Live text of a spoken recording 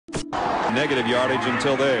Negative yardage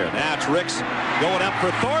until there. Now it's Ricks going up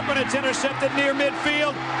for Thorpe, and it's intercepted near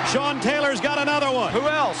midfield. Sean Taylor's got another one. Who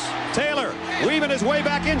else? Taylor weaving his way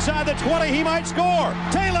back inside the 20. He might score.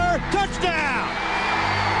 Taylor, touchdown!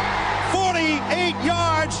 48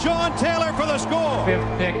 yards, Sean Taylor for the score. Fifth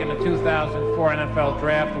pick in the 2004 NFL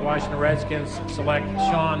Draft, the Washington Redskins select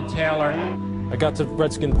Sean Taylor. I got to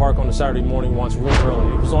Redskin Park on a Saturday morning once real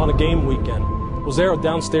early. It was on a game weekend. I was there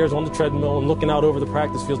downstairs on the treadmill and looking out over the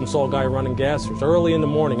practice fields and saw a guy running gassers early in the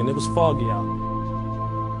morning, and it was foggy out.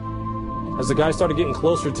 As the guy started getting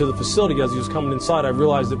closer to the facility as he was coming inside, I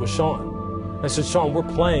realized it was Sean. I said, Sean, we're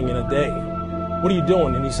playing in a day. What are you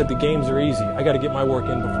doing? And he said, the games are easy. I got to get my work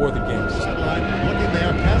in before the games. Looking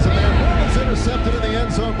there, pass it there. It's intercepted in the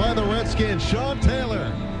end zone by the Redskins. Sean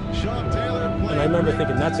Taylor. And I remember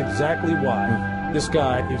thinking, that's exactly why this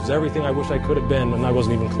guy is everything I wish I could have been, and I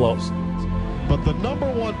wasn't even close. But the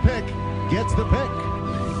 #1 pick gets the pick.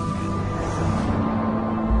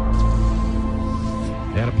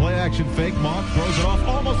 And a play-action fake. Mock throws it off,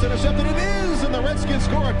 almost intercepted. It is, and the Redskins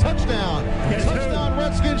score a touchdown. Touchdown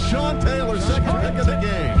Redskins, Sean Taylor, second pick of the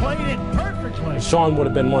game. Played it perfectly. Sean would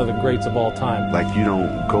have been one of the greats of all time. Like, you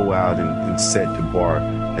don't go out and set the bar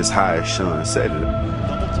as high as Sean set it.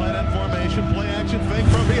 Double tight end formation, play-action fake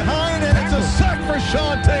from behind, and it's a sack for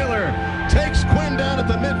Sean Taylor. Takes Quinn down at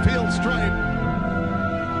the midfield stripe.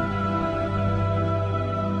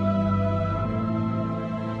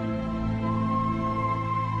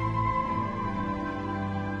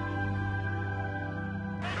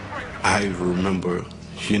 I remember,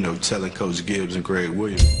 telling Coach Gibbs and Greg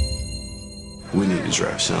Williams, we need to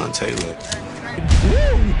draft Sean Taylor.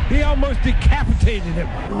 Woo! He almost decapitated him.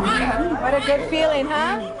 What a good feeling,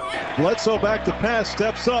 huh? Bledsoe back to pass,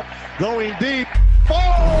 steps up, going deep.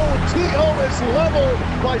 Oh, T.O. is leveled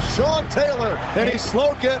by Sean Taylor, and he's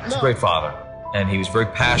slow getting up. He's a great father, and he was very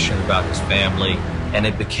passionate about his family, and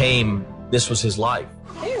this was his life.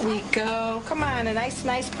 Here we go. Come on, a nice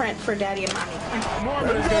print for Daddy and Mommy.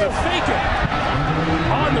 Norman is going to fake it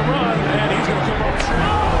on the run, and he's going to come up short.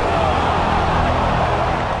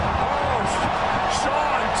 Oh,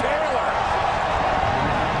 Sean Taylor.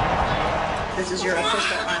 This is your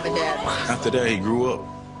official I'm a dad. After that, he grew up.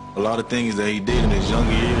 A lot of things that he did in his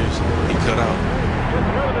younger years, he cut out.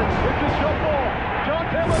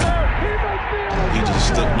 He just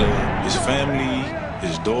stuck to his family,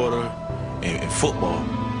 his daughter, and football.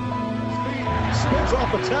 Spins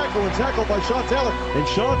off a tackle and tackled by Sean Taylor. And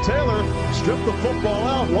Sean Taylor stripped the football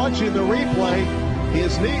out, watching the replay.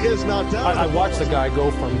 His knee is not down. I watched the guy go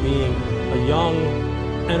from being a young,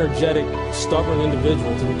 energetic, stubborn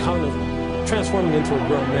individual to kind of transforming into a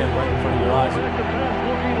grown man right in front of your eyes.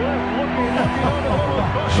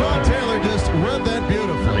 Sean Taylor just read that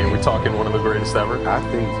beautifully. I mean, we're talking one of the greatest ever. I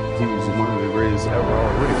think he was one of the greatest ever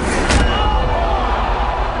already.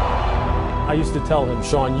 I used to tell him,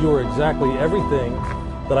 Sean, you are exactly everything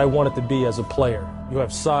that I wanted to be as a player. You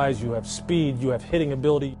have size, you have speed, you have hitting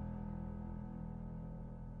ability.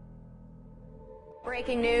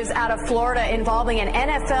 Breaking news out of Florida involving an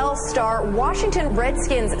NFL star. Washington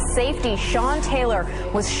Redskins safety Sean Taylor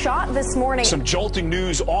was shot this morning. Some jolting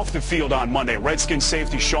news off the field on Monday. Redskins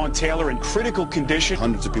safety Sean Taylor in critical condition.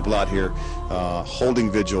 Hundreds of people out here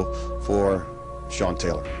holding vigil for Sean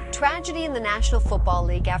Taylor. Tragedy in the National Football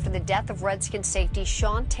League after the death of Redskins safety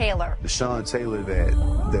Sean Taylor. The Sean Taylor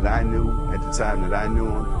that I knew at the time that I knew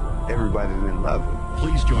him, everybody didn't love him.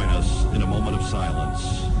 Please join us in a moment of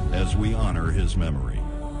silence as we honor his memory.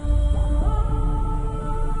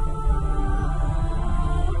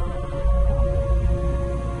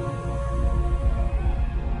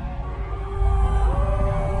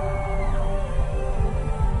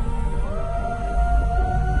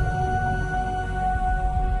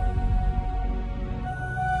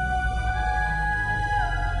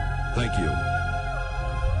 Thank you.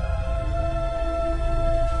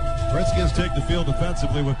 Redskins take the field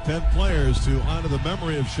defensively with 10 players to honor the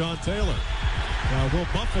memory of Sean Taylor. Now, will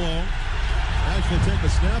Buffalo actually take a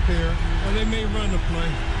snap here? Well, they may run the play.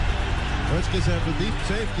 Redskins have the deep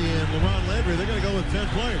safety and LaRon Landry. They're going to go with 10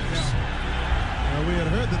 players. Yeah. We had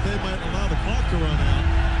heard that they might allow the clock to run out.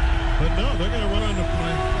 But no, they're going to run on the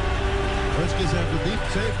play. Redskins have the deep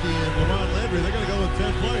safety and LaRon Landry. They're going to go with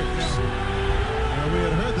 10 players. We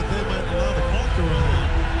had heard that they might allow the clock to run out.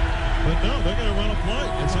 But no, they're going to run a play.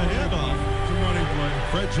 It's a handoff. It's a running play.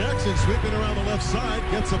 Fred Jackson sweeping around the left side,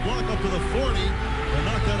 gets a block up to the 40, and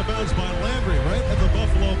knocked out of bounds by Landry right at the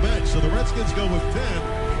Buffalo bench. So the Redskins go with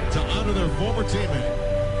 10 to honor their former teammate.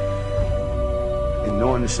 And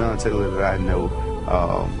knowing the Sean Taylor that I know,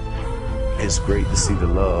 it's great to see the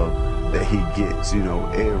love that he gets,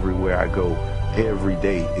 everywhere I go. every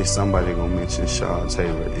day is somebody gonna mention Sean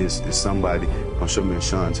Taylor. It's somebody gonna show me a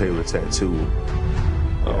Sean Taylor tattoo.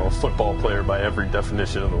 Football player by every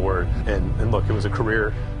definition of the word. And look, it was a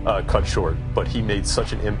career cut short, but he made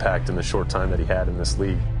such an impact in the short time that he had in this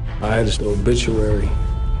league. I had this obituary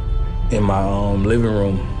in my living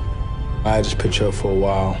room. I had this picture up for a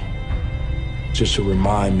while just to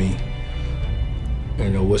remind me, you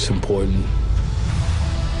know, what's important.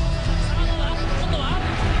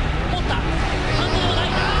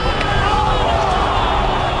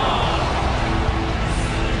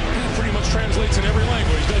 Translates in every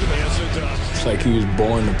language, doesn't it? Yes, it does. It's like he was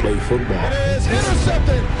born to play football. It is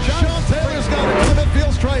intercepted. Sean Taylor's got it to the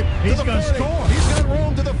midfield stripe. He's going to score. He's got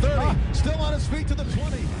room to the 30. Still on his feet to the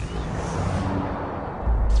 20.